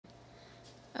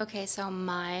Okay, so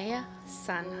my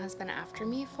son has been after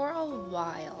me for a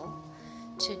while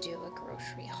to do a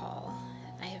grocery haul.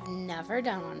 I have never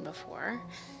done one before.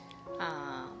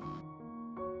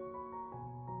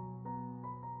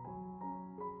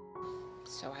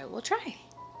 So I will try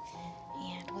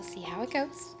and we'll see how it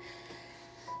goes.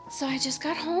 So I just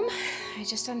got home. I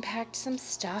just unpacked some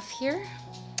stuff here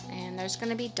and there's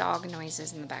gonna be dog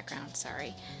noises in the background,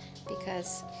 sorry,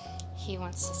 because he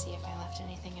wants to see if I left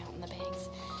anything out in the bags.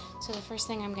 So the first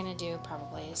thing I'm gonna do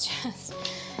probably is just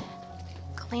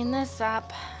clean this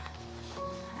up.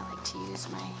 I like to use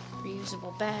my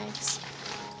reusable bags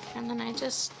and then I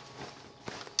just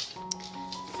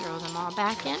throw them all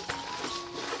back in.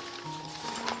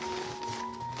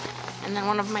 And then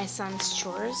one of my son's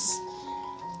chores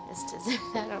is to zip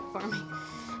that up for me.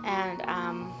 And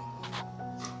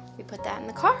we put that in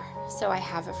the car, so I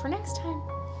have it for next time.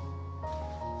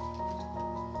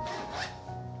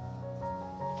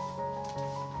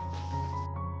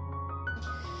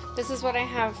 This is what I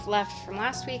have left from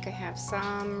last week. I have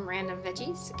some random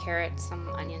veggies, carrots, some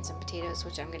onions and potatoes,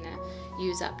 which I'm gonna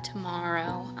use up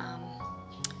tomorrow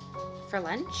for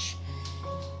lunch.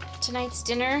 Tonight's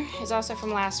dinner is also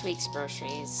from last week's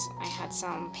groceries. I had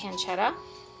some pancetta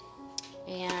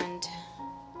and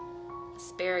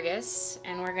asparagus,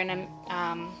 and we're gonna,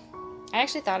 I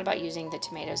actually thought about using the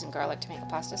tomatoes and garlic to make a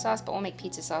pasta sauce, but we'll make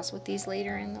pizza sauce with these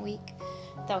later in the week.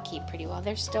 They'll keep pretty well.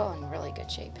 They're still in really good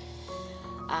shape.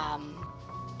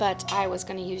 But I was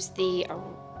gonna use the, I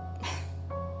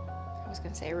was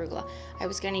gonna say arugula. I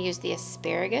was gonna use the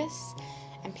asparagus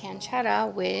and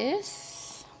pancetta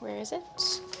with, where is it?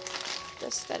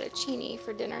 This fettuccine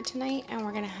for dinner tonight, and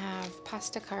we're gonna have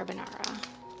pasta carbonara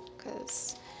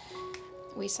because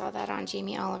we saw that on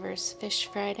Jamie Oliver's Fish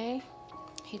Friday.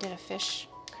 He did a fish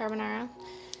carbonara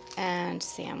and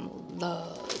Sam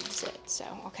loves it. So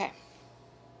okay,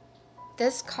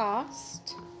 this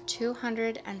cost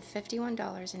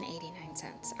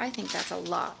 $251.89. I think that's a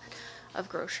lot of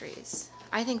groceries.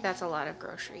 I think that's a lot of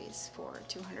groceries for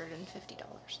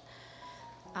 $250.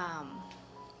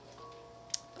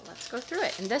 Let's go through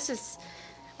it. And this is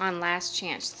on last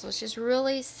chance, so it's just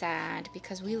really sad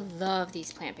because we love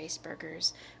these plant-based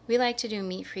burgers. We like to do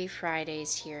meat-free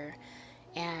Fridays here,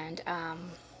 and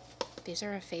these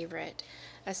are a favorite,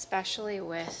 especially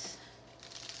with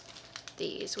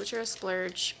these, which are a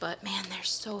splurge, but man, they're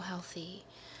so healthy.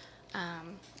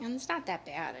 And it's not that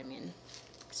bad. I mean,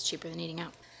 it's cheaper than eating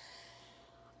out.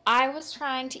 I was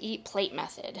trying to eat plate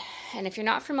method, and if you're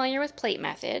not familiar with plate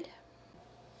method,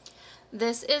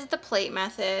 this is the plate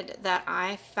method that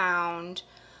I found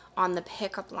on the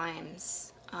Pickup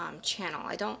Limes channel.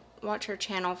 I don't watch her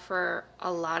channel for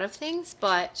a lot of things,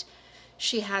 but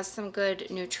she has some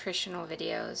good nutritional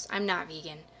videos. I'm not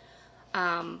vegan,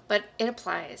 but it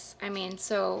applies. I mean,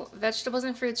 so vegetables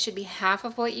and fruits should be half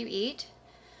of what you eat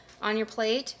on your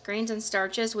plate. Grains and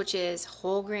starches, which is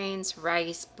whole grains,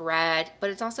 rice, bread, but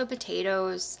it's also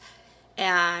potatoes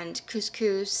and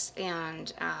couscous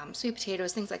and sweet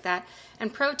potatoes, things like that.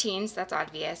 And proteins, that's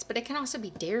obvious, but it can also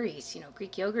be dairies. You know,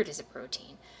 Greek yogurt is a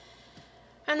protein.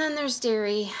 And then there's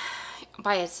dairy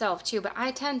by itself too, but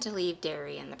I tend to leave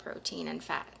dairy in the protein and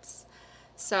fats.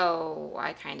 So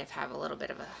I kind of have a little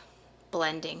bit of a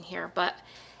blending here. But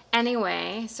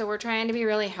anyway, so we're trying to be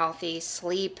really healthy,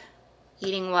 sleep,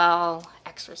 eating well,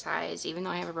 exercise. Even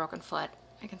though I have a broken foot,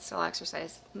 I can still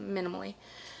exercise minimally.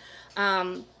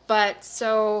 But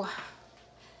so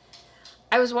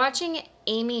I was watching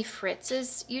Amy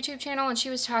Fritz's YouTube channel, and she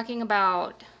was talking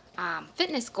about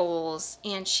fitness goals,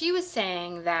 and she was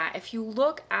saying that if you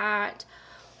look at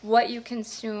what you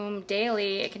consume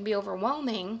daily, it can be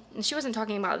overwhelming. And she wasn't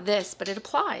talking about this, but it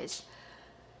applies.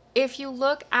 If you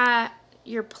look at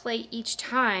your plate each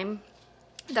time,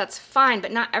 that's fine,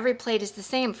 but not every plate is the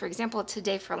same. For example,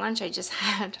 today for lunch I just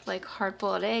had like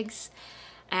hard-boiled eggs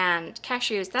and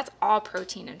cashews. That's all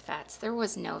protein and fats. There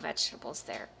was no vegetables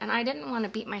there. And I didn't want to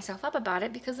beat myself up about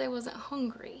it because I wasn't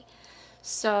hungry.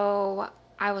 So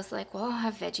I was like, well, I'll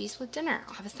have veggies with dinner.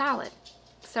 I'll have a salad.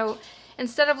 So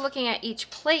instead of looking at each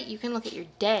plate, you can look at your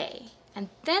day. And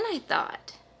then I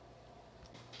thought,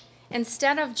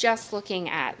 instead of just looking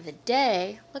at the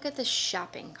day, look at the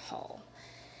shopping haul.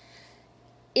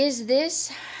 Is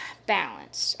this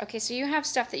balanced? Okay, so you have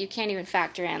stuff that you can't even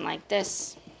factor in, like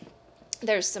this.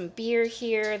 There's some beer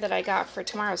here that I got for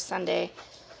tomorrow's Sunday.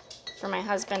 For my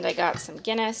husband, I got some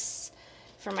Guinness.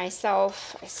 For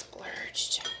myself, I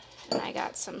splurged, and I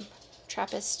got some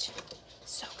Trappist.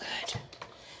 So good.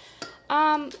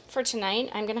 For tonight,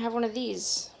 I'm gonna have one of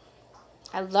these.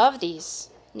 I love these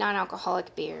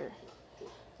non-alcoholic beer.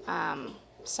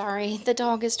 Sorry, the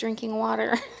dog is drinking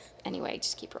water. anyway,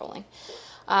 just keep rolling.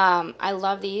 I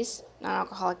love these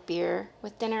non-alcoholic beer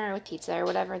with dinner or with pizza or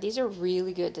whatever. These are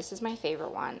really good. This is my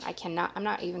favorite one. I'm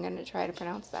not even going to try to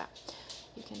pronounce that.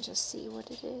 You can just see what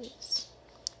it is.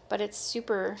 But it's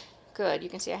super good. You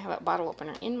can see I have a bottle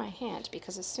opener in my hand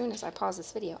because as soon as I pause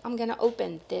this video, I'm going to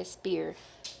open this beer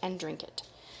and drink it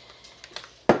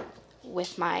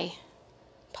with my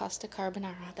pasta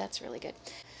carbonara. That's really good.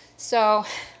 So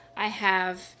I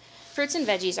have fruits and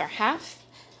veggies are half.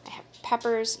 I have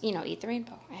peppers, you know, eat the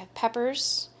rainbow. I have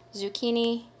peppers,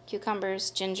 zucchini,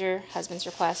 cucumbers, ginger, husband's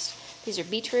request. These are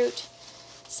beetroot,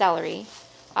 celery,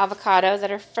 avocado that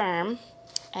are firm,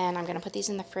 and I'm going to put these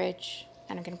in the fridge,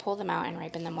 and I'm going to pull them out and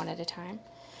ripen them one at a time.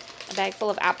 A bag full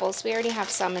of apples. We already have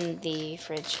some in the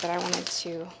fridge, but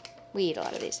we eat a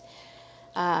lot of these.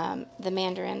 The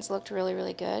mandarins looked really,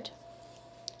 really good.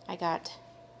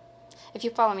 If you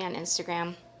follow me on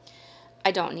Instagram,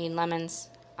 I don't need lemons,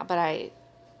 but I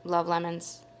love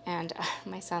lemons, and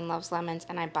my son loves lemons,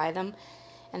 and I buy them.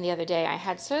 And the other day I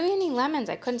had so many lemons,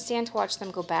 I couldn't stand to watch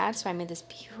them go bad, so I made this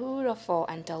beautiful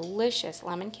and delicious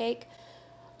lemon cake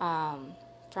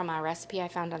from a recipe I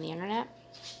found on the internet.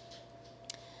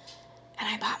 And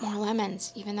I bought more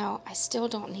lemons, even though I still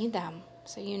don't need them.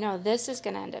 So you know this is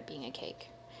going to end up being a cake,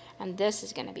 and this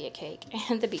is going to be a cake,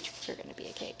 and the beetroot are going to be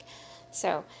a cake.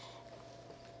 So,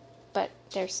 but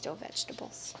they're still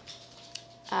vegetables.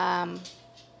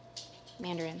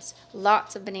 Mandarins.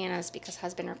 Lots of bananas because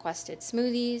husband requested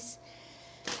smoothies.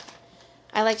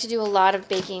 I like to do a lot of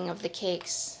baking of the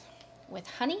cakes with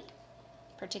honey,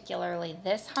 particularly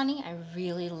this honey. I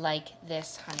really like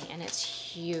this honey, and it's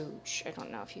huge. I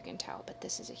don't know if you can tell, but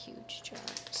this is a huge jar.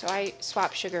 So I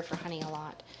swap sugar for honey a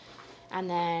lot. And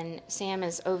then Sam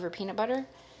is over peanut butter.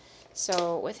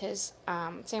 So with his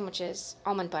sandwiches,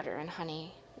 almond butter and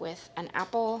honey with an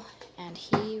apple, and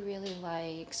he really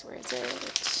likes, where is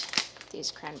it? These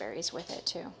cranberries with it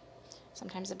too.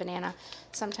 Sometimes a banana,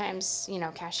 sometimes, you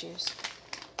know, cashews.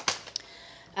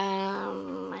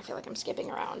 I feel like I'm skipping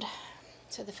around.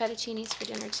 So the fettuccine's for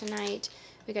dinner tonight.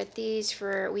 We got these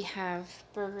we have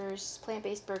burgers,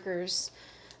 plant-based burgers,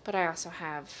 but I also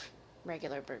have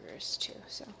regular burgers too.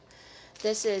 So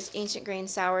this is ancient grain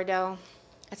sourdough.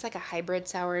 It's like a hybrid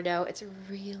sourdough. It's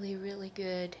really, really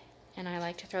good. And I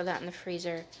like to throw that in the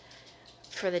freezer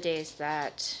for the days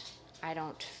that I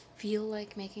don't feel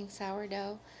like making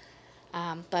sourdough.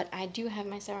 But I do have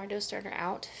my sourdough starter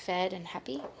out, fed and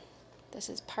happy. This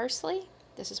is parsley.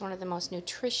 This is one of the most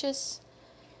nutritious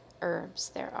herbs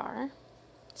there are.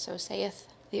 So saith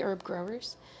the herb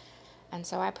growers. And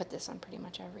so I put this on pretty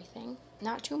much everything.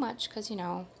 Not too much, because, you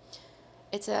know,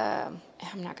 I'm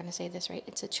not going to say this right,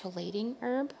 it's a chelating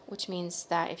herb, which means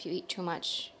that if you eat too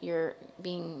much, you're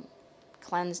being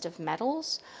cleansed of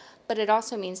metals, but it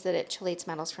also means that it chelates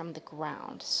metals from the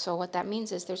ground. So what that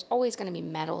means is there's always going to be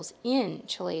metals in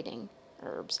chelating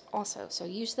herbs also, so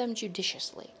use them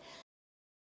judiciously.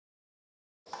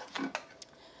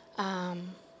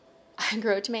 I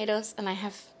grow tomatoes, and I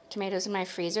have tomatoes in my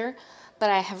freezer, but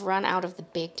I have run out of the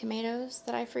big tomatoes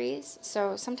that I freeze.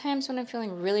 So sometimes when I'm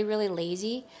feeling really, really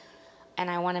lazy and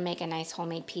I want to make a nice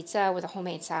homemade pizza with a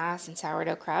homemade sauce and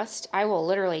sourdough crust, I will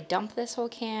literally dump this whole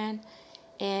can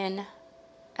in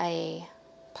a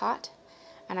pot,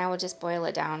 and I will just boil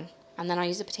it down, and then I'll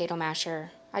use a potato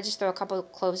masher. I just throw a couple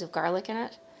of cloves of garlic in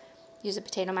it, use a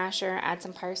potato masher, add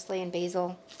some parsley and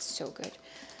basil. It's so good.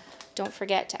 Don't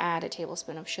forget to add a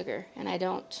tablespoon of sugar, and I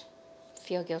don't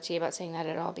feel guilty about saying that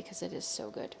at all because it is so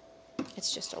good.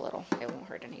 It's just a little. It won't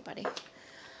hurt anybody.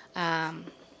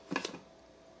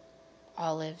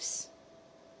 Olives.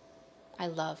 I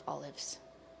love olives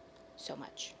so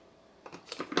much.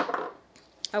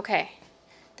 Okay,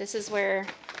 this is where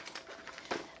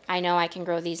I know I can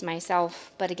grow these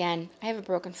myself, but again, I have a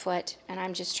broken foot, and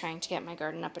I'm just trying to get my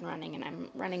garden up and running, and I'm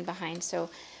running behind. So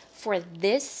for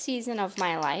this season of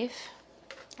my life,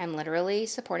 I'm literally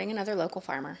supporting another local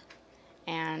farmer,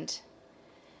 and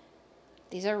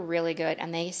these are really good,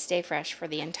 and they stay fresh for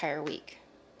the entire week.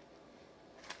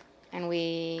 And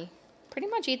we pretty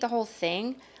much eat the whole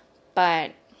thing,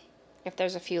 but if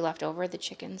there's a few left over, the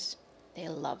chickens, they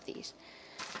love these.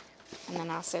 And then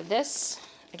also this,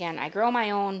 again, I grow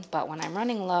my own, but when I'm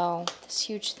running low, this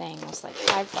huge thing was like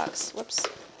 $5. Whoops,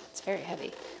 it's very heavy.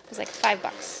 It was like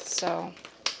 $5, so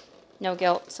no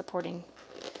guilt supporting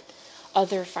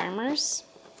other farmers.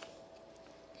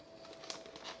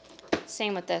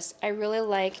 Same with this. I really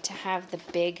like to have the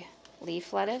big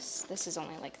leaf lettuce. This is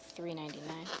only like $3.99,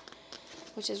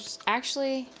 which is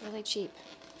actually really cheap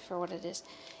for what it is.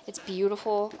 It's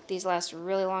beautiful. These last a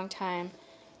really long time,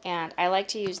 and I like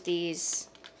to use these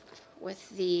with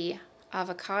the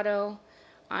avocado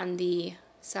on the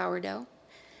sourdough.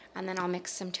 And then I'll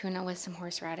mix some tuna with some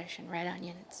horseradish and red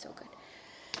onion. It's so good.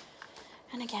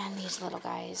 And again, these little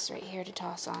guys right here to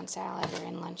toss on salad or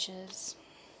in lunches.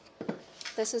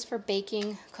 This is for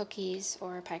baking cookies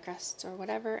or pie crusts or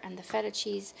whatever. And the feta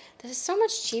cheese, this is so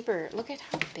much cheaper. Look at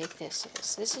how big this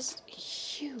is. This is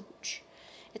huge.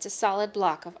 It's a solid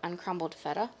block of uncrumbled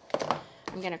feta.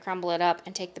 I'm going to crumble it up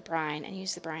and take the brine and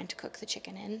use the brine to cook the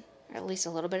chicken in, or at least a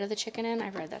little bit of the chicken in.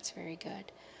 I've read that's very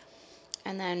good.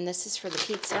 And then this is for the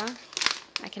pizza.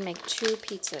 I can make 2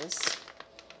 pizzas.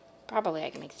 Probably I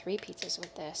can make 3 pizzas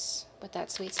with this, with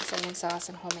that sweet Sicilian sauce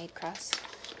and homemade crust.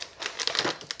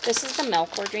 This is the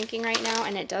milk we're drinking right now,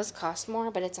 and it does cost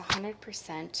more, but it's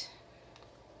 100%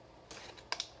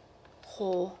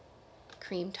 whole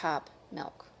cream top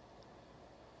milk.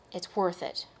 It's worth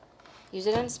it. Use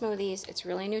it in smoothies. It's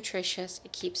really nutritious.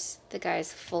 It keeps the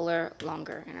guys fuller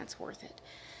longer, and it's worth it.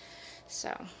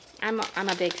 So I'm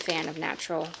a big fan of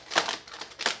natural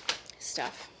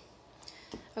stuff.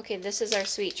 Okay, this is our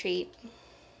sweet treat.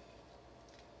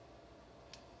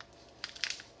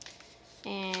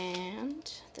 And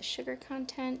the sugar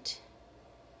content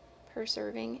per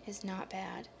serving is not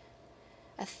bad.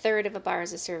 1/3 of a bar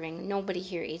is a serving. Nobody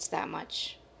here eats that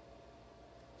much.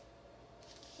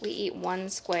 We eat 1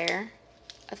 square.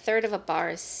 1/3 of a bar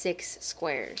is 6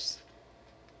 squares.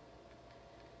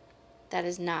 That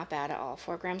is not bad at all.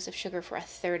 4 grams of sugar for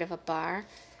 1/3 of a bar.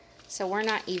 So we're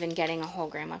not even getting a whole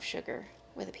gram of sugar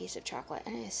with a piece of chocolate,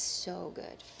 and it is so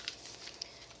good.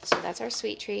 So that's our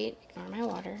sweet treat. Ignore my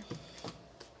water.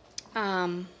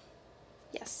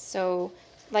 Yes, so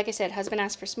like I said, husband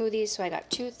asked for smoothies, so I got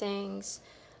 2 things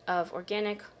of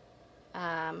organic,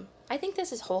 I think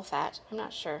this is whole fat, I'm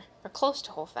not sure, or close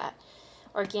to whole fat,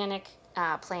 organic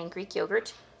plain Greek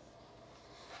yogurt,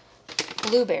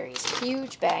 blueberries,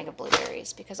 huge bag of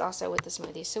blueberries, because also with the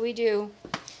smoothies. So we do,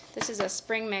 this is a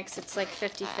spring mix, it's like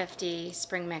 50-50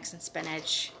 spring mix and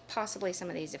spinach, possibly some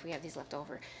of these if we have these left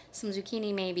over, some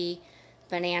zucchini maybe,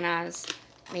 bananas,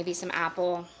 maybe some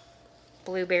apple,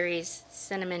 blueberries,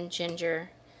 cinnamon, ginger,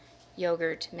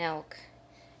 yogurt, milk,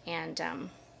 and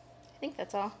I think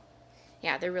that's all.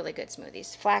 Yeah, they're really good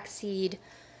smoothies. Flaxseed,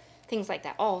 things like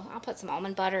that. Oh, I'll put some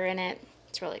almond butter in it.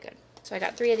 It's really good. So I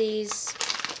got 3 of these.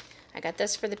 I got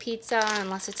this for the pizza,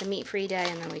 unless it's a meat-free day,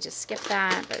 and then we just skip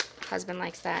that, but husband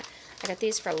likes that. I got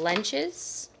these for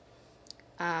lunches.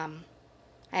 I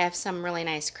have some really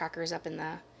nice crackers up in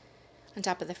the, on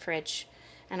top of the fridge,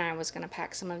 and I was going to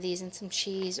pack some of these and some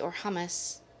cheese or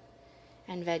hummus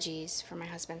and veggies for my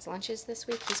husband's lunches this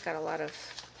week. He's got a lot of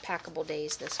packable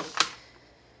days this week.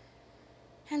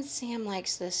 And Sam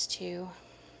likes this too.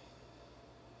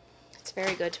 It's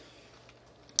very good.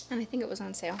 And I think it was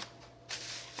on sale.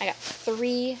 I got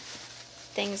 3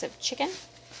 things of chicken,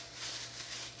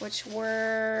 which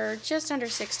were just under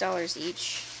 $6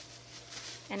 each.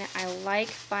 And I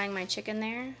like buying my chicken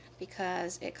there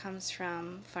because it comes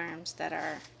from farms that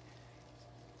are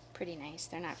pretty nice.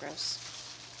 They're not gross.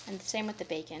 And the same with the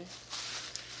bacon.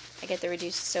 I get the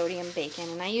reduced sodium bacon,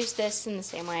 and I use this in the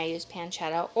same way I use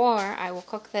pancetta, or I will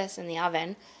cook this in the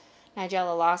oven,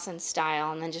 Nigella Lawson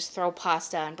style, and then just throw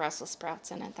pasta and Brussels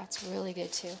sprouts in it. That's really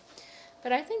good too.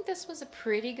 But I think this was a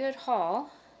pretty good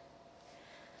haul.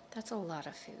 That's a lot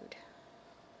of food.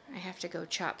 I have to go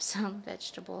chop some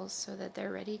vegetables so that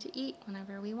they're ready to eat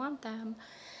whenever we want them.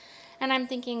 And I'm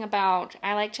thinking about,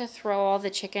 I like to throw all the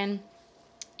chicken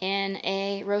in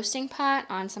a roasting pot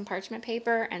on some parchment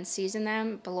paper and season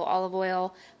them below olive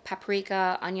oil,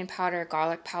 paprika, onion powder,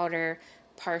 garlic powder,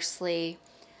 parsley,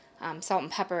 salt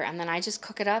and pepper, and then I just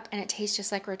cook it up, and it tastes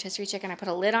just like rotisserie chicken. I put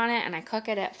a lid on it, and I cook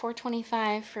it at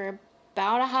 425 for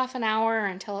about a half an hour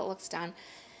until it looks done.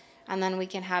 And then we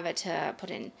can have it to put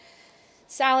in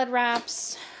salad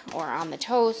wraps or on the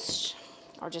toast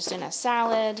or just in a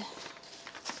salad.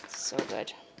 It's so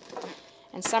good.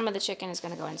 And some of the chicken is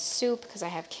going to go in soup because I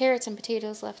have carrots and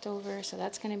potatoes left over, so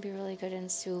that's going to be really good in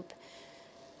soup.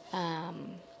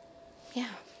 Yeah,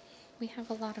 we have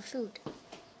a lot of food.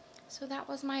 So that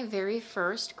was my very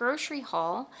first grocery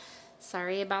haul.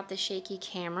 Sorry about the shaky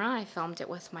camera. I filmed it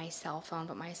with my cell phone,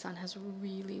 but my son has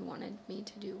really wanted me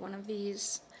to do one of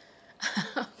these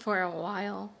for a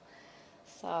while.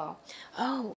 So,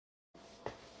 oh,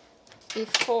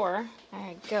 before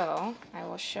I go, I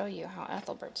will show you how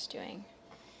Ethelbert's doing.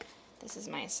 This is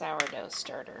my sourdough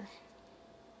starter.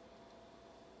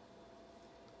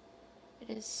 It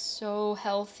is so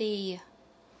healthy.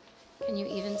 Can you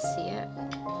even see it?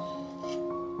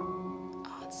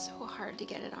 Oh, it's so hard to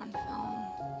get it on film.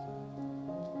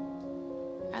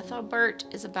 Ethelbert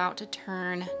is about to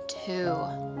turn 2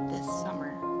 this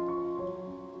summer.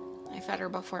 I fed her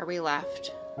before we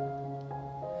left.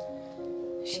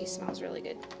 She smells really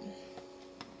good.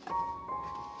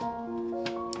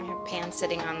 I have pan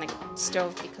sitting on the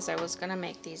stove because I was gonna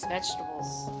make these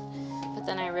vegetables. But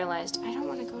then I realized I don't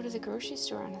want to go to the grocery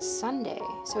store on a Sunday.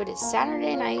 So it is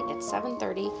Saturday night at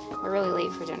 7:30. We're really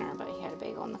late for dinner, but he had a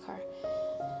bagel in the car.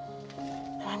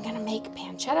 And I'm gonna make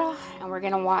pancetta, and we're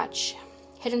gonna watch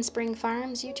Hidden Spring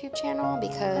Farms YouTube channel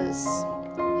because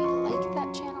we like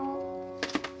that channel,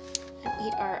 and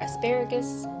eat our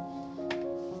asparagus.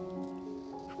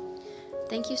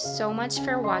 Thank you so much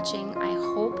for watching. I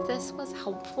hope this was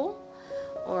helpful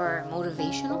or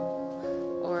motivational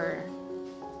or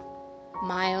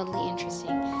mildly interesting,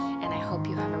 and I hope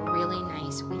you have a really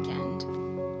nice weekend.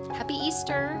 Happy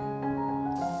Easter!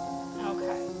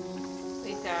 Okay,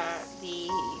 we've got the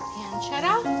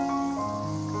pancetta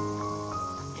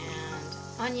and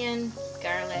onion,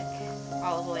 garlic,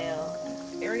 olive oil, and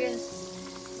asparagus.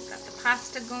 We've got the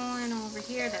pasta going over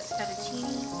here, that's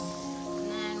fettuccine. And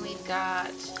then we've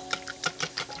got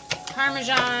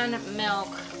Parmesan, milk,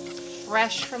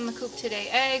 fresh from the coop today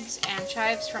eggs, and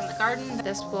chives from the garden.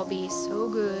 This will be so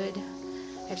good.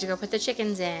 I have to go put the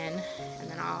chickens in, and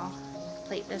then I'll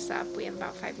plate this up. We have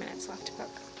about 5 minutes left to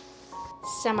cook.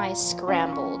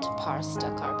 Semi-scrambled pasta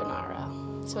carbonara.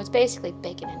 So it's basically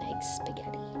bacon and egg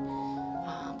spaghetti.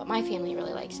 But my family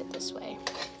really likes it this way.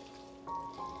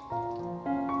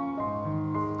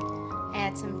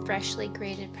 Add some freshly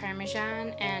grated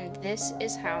Parmesan, and this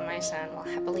is how my son will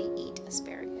happily eat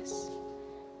asparagus.